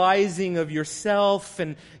internalizing of yourself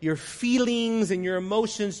and your feelings and your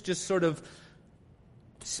emotions, just sort of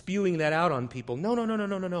spewing that out on people.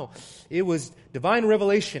 No. It was divine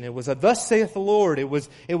revelation. It was a thus saith the Lord. It was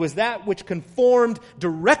that which conformed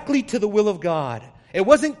directly to the will of God. It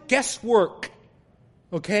wasn't guesswork.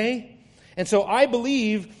 Okay? And so I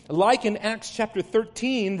believe, like in Acts chapter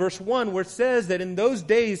 13, verse 1, where it says that in those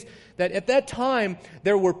days, that at that time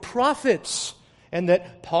there were prophets, and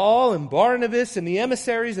that Paul and Barnabas and the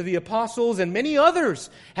emissaries of the apostles and many others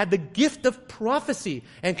had the gift of prophecy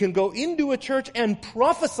and can go into a church and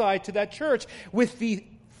prophesy to that church with the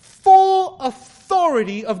full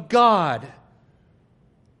authority of God.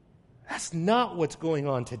 That's not what's going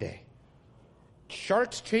on today.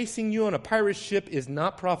 Sharks chasing you on a pirate ship is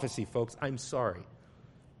not prophecy, folks. I'm sorry.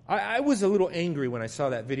 I was a little angry when I saw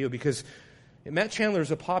that video because Matt Chandler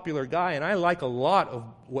is a popular guy, and I like a lot of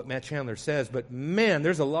what Matt Chandler says, but man,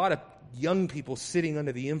 there's a lot of young people sitting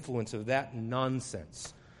under the influence of that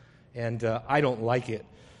nonsense, and I don't like it.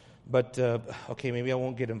 But, okay, maybe I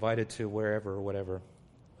won't get invited to wherever or whatever.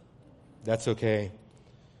 That's okay.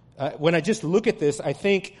 When I just look at this, I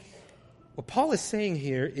think what Paul is saying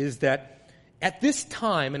here is that at this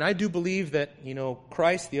time, and I do believe that,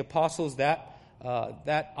 Christ, the apostles, that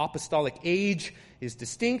apostolic age is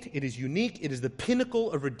distinct, it is unique, it is the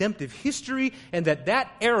pinnacle of redemptive history, and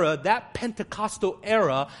that era, that Pentecostal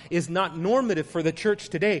era, is not normative for the church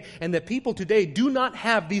today, and that people today do not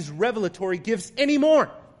have these revelatory gifts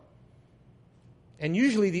anymore. And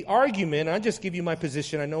usually the argument, I'll just give you my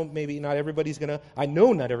position, I know not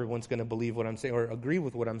everyone's going to believe what I'm saying or agree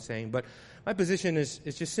with what I'm saying, but my position is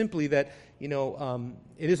just simply that, it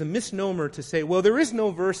is a misnomer to say, well, there is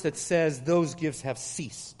no verse that says those gifts have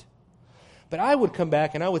ceased. But I would come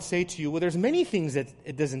back and I would say to you, well, there's many things that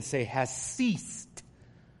it doesn't say has ceased.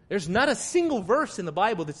 There's not a single verse in the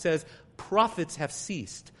Bible that says prophets have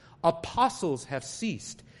ceased, apostles have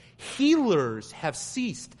ceased, healers have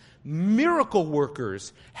ceased, miracle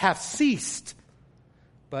workers have ceased.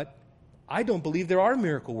 But I don't believe there are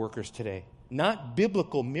miracle workers today. Not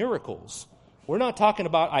biblical miracles. We're not talking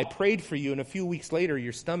about I prayed for you and a few weeks later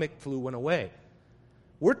your stomach flu went away.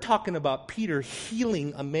 We're talking about Peter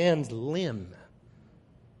healing a man's limb.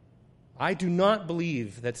 I do not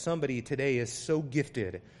believe that somebody today is so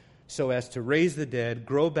gifted so as to raise the dead,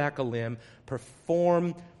 grow back a limb,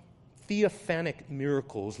 perform theophanic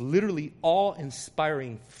miracles, literally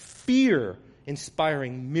awe-inspiring,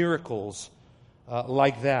 fear-inspiring miracles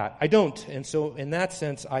like that. I don't. And so in that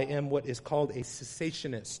sense, I am what is called a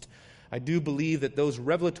cessationist. I do believe that those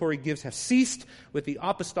revelatory gifts have ceased with the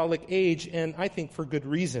apostolic age, and I think for good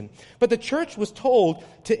reason. But the church was told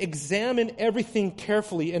to examine everything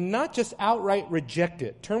carefully and not just outright reject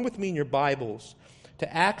it. Turn with me in your Bibles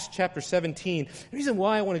to Acts chapter 17. The reason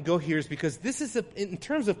why I want to go here is because this is, in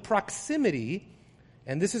terms of proximity,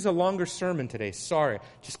 and this is a longer sermon today. Sorry.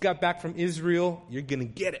 Just got back from Israel. You're going to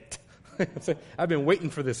get it. I've been waiting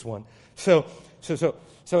for this one. So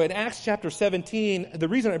in Acts chapter 17, the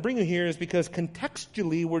reason I bring you here is because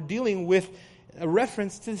contextually we're dealing with a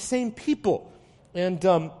reference to the same people. And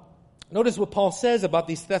notice what Paul says about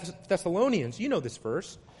these Thessalonians. You know this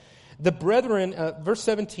verse. The brethren, verse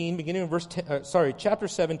 17, beginning of verse 10, chapter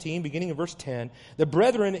 17, beginning of verse 10, the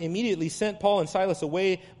brethren immediately sent Paul and Silas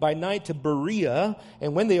away by night to Berea,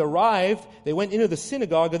 and when they arrived, they went into the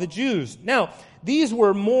synagogue of the Jews. Now, these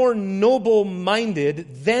were more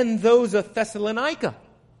noble-minded than those of Thessalonica,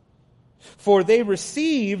 for they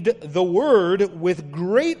received the word with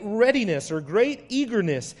great readiness or great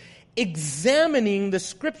eagerness, examining the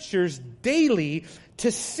Scriptures daily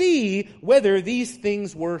to see whether these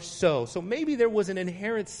things were so. So maybe there was an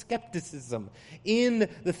inherent skepticism in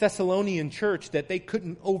the Thessalonian church that they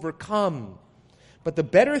couldn't overcome. But the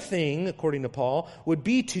better thing, according to Paul, would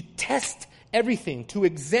be to test everything, to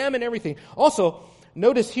examine everything. Also,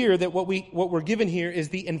 notice here that what we're given here is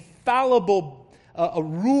the infallible a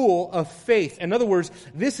rule of faith. In other words,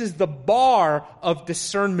 this is the bar of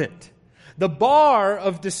discernment. The bar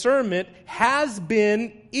of discernment has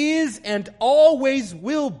been, is, and always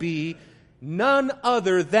will be none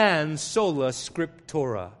other than sola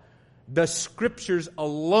scriptura. The Scriptures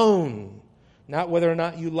alone. Not whether or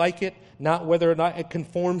not you like it, not whether or not it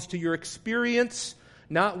conforms to your experience,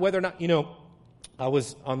 not whether or not, I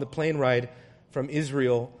was on the plane ride from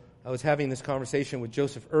Israel. I was having this conversation with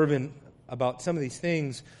Joseph Urban about some of these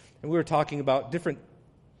things, and we were talking about different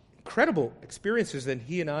incredible experiences that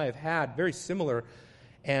he and I have had, very similar,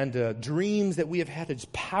 and dreams that we have had that's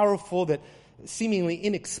powerful, that seemingly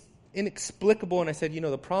inexplicable. And I said,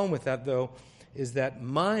 the problem with that, though, is that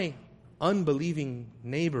my unbelieving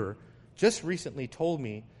neighbor just recently told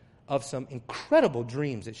me of some incredible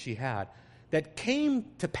dreams that she had that came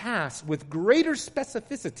to pass with greater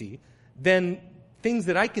specificity than things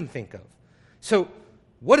that I can think of. So,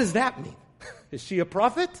 what does that mean? Is she a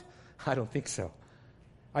prophet? I don't think so.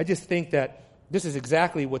 I just think that this is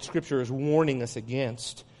exactly what Scripture is warning us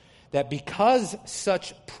against. That because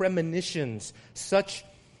such premonitions, such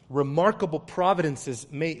remarkable providences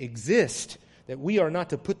may exist, that we are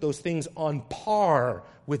not to put those things on par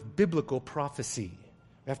with biblical prophecy.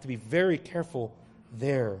 We have to be very careful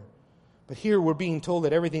there. But here we're being told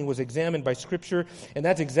that everything was examined by Scripture, and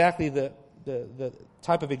that's exactly the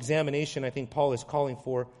type of examination I think Paul is calling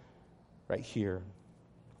for right here.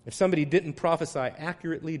 If somebody didn't prophesy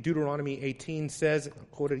accurately, Deuteronomy 18 says, I'll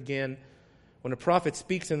quote it again, when a prophet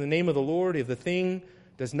speaks in the name of the Lord, if the thing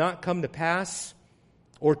does not come to pass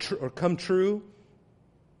or come true,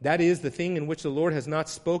 that is the thing in which the Lord has not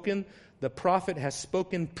spoken, the prophet has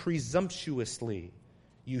spoken presumptuously.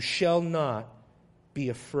 You shall not be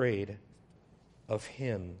afraid of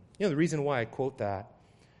him. The reason why I quote that,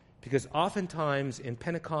 because oftentimes in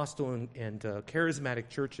Pentecostal and charismatic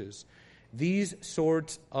churches, these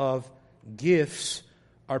sorts of gifts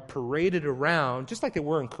are paraded around, just like they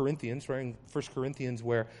were in Corinthians, right? In 1 Corinthians,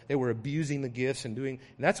 where they were abusing the gifts and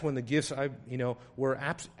that's when the gifts, were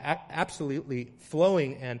absolutely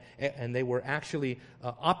flowing and they were actually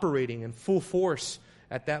operating in full force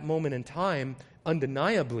at that moment in time,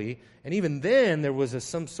 undeniably. And even then, there was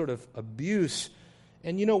some sort of abuse.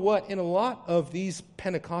 And you know what? In a lot of these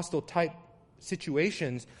Pentecostal type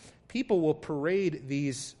situations, people will parade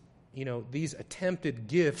these attempted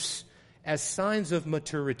gifts as signs of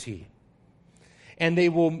maturity. And they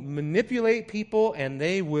will manipulate people, and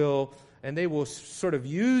they will sort of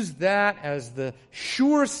use that as the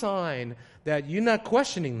sure sign that you're not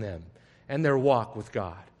questioning them and their walk with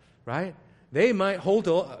God, right? They might hold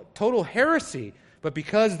a total heresy, but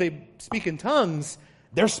because they speak in tongues,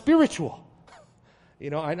 they're spiritual.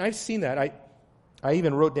 And I've seen that. I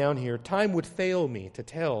even wrote down here, time would fail me to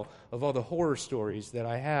tell of all the horror stories that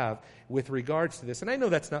I have with regards to this. And I know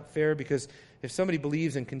that's not fair, because if somebody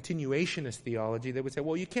believes in continuationist theology, they would say,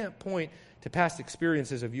 well, you can't point to past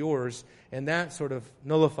experiences of yours, and that sort of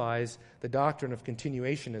nullifies the doctrine of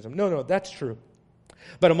continuationism. No, that's true.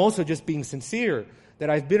 But I'm also just being sincere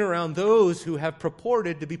that I've been around those who have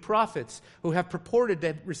purported to be prophets, who have purported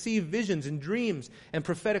to receive visions and dreams and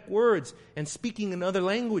prophetic words and speaking in other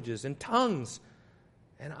languages and tongues.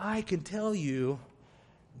 And I can tell you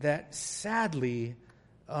that sadly,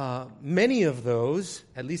 many of those,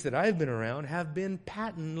 at least that I've been around, have been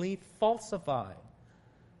patently falsified.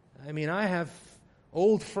 I mean, I have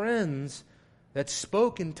old friends that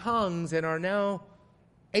spoke in tongues and are now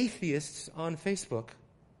atheists on Facebook.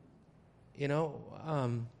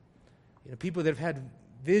 People that have had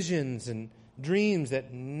visions and dreams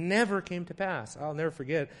that never came to pass. I'll never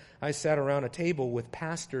forget, I sat around a table with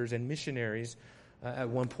pastors and missionaries at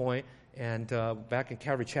one point, and back in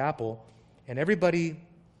Calvary Chapel, and everybody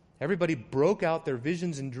Everybody broke out their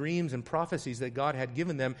visions and dreams and prophecies that God had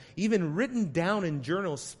given them, even written down in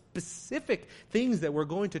journals, specific things that were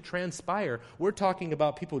going to transpire. We're talking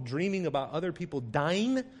about people dreaming about other people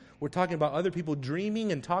dying. We're talking about other people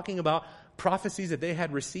dreaming and talking about prophecies that they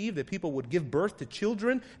had received, that people would give birth to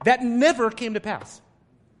children. That never came to pass.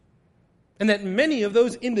 And that many of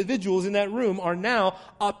those individuals in that room are now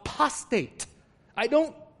apostate. I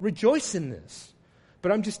don't rejoice in this.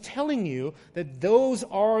 But I'm just telling you that those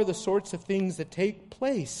are the sorts of things that take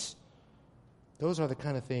place. Those are the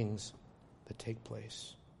kind of things that take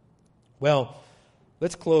place. Well,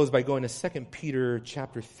 let's close by going to 2 Peter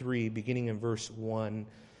chapter 3, beginning in verse 1.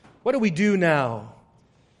 What do we do now?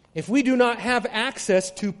 If we do not have access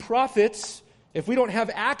to prophets, if we don't have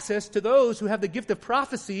access to those who have the gift of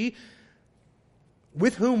prophecy,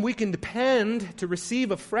 with whom we can depend to receive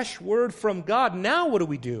a fresh word from God, now what do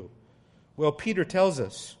we do? Well, Peter tells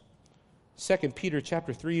us, 2 Peter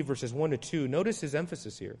chapter 3, verses 1 to 2. Notice his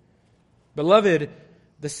emphasis here. Beloved,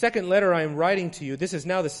 the second letter I am writing to you, this is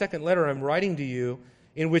now the second letter I'm writing to you,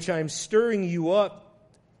 in which I am stirring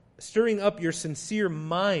up your sincere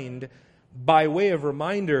mind by way of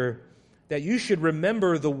reminder that you should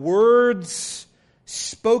remember the words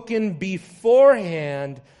spoken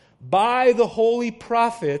beforehand by the holy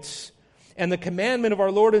prophets and the commandment of our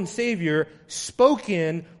Lord and Savior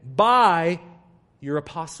spoken by your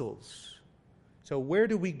apostles. So where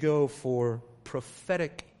do we go for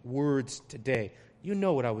prophetic words today? You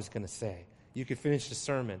know what I was going to say. You could finish the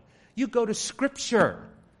sermon. You go to Scripture.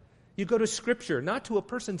 You go to Scripture, not to a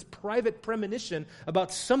person's private premonition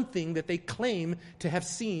about something that they claim to have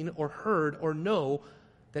seen or heard or know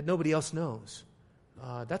that nobody else knows.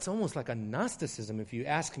 That's almost like a Gnosticism, if you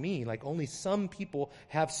ask me. Like only some people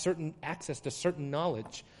have certain access to certain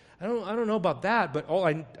knowledge. I don't know about that, but all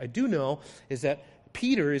I do know is that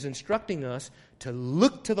Peter is instructing us to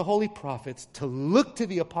look to the holy prophets, to look to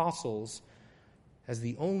the apostles as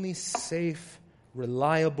the only safe,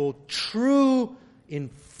 reliable, true,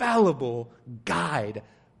 infallible guide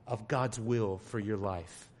of God's will for your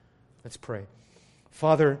life. Let's pray.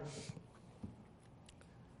 Father,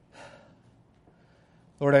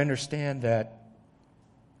 Lord, I understand that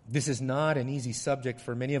this is not an easy subject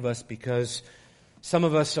for many of us because some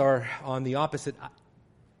of us are on the opposite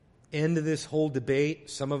end of this whole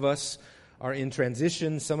debate. Some of us are in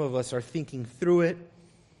transition. Some of us are thinking through it.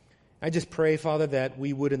 I just pray, Father, that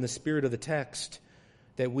we would, in the spirit of the text,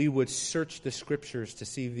 that we would search the Scriptures to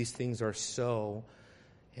see if these things are so.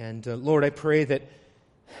 And Lord, I pray that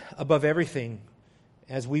above everything,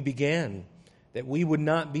 as we began, that we would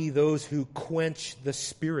not be those who quench the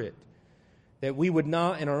Spirit, that we would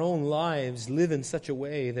not in our own lives live in such a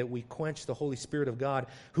way that we quench the Holy Spirit of God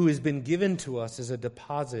who has been given to us as a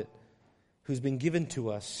deposit, who's been given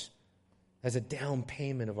to us as a down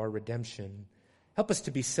payment of our redemption. Help us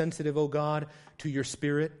to be sensitive, O God, to your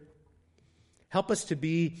Spirit. Help us to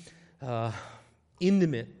be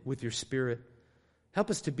intimate with your Spirit. Help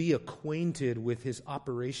us to be acquainted with his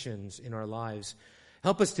operations in our lives.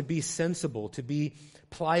 Help us to be sensible, to be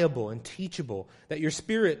pliable and teachable, that your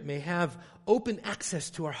Spirit may have open access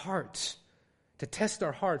to our hearts, to test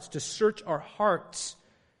our hearts, to search our hearts,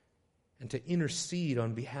 and to intercede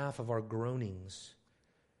on behalf of our groanings.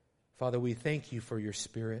 Father, we thank you for your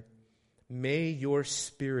Spirit. May your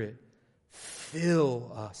Spirit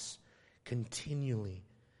fill us continually,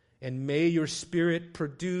 and may your Spirit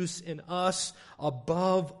produce in us,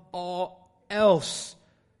 above all else,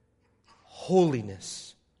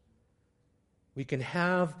 holiness. We can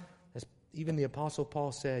have, as even the Apostle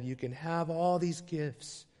Paul said, you can have all these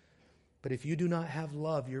gifts, but if you do not have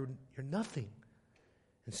love, you're nothing.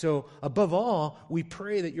 And so, above all, we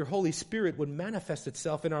pray that your Holy Spirit would manifest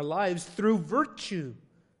itself in our lives through virtue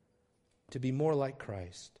to be more like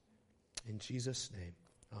Christ. In Jesus' name,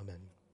 amen.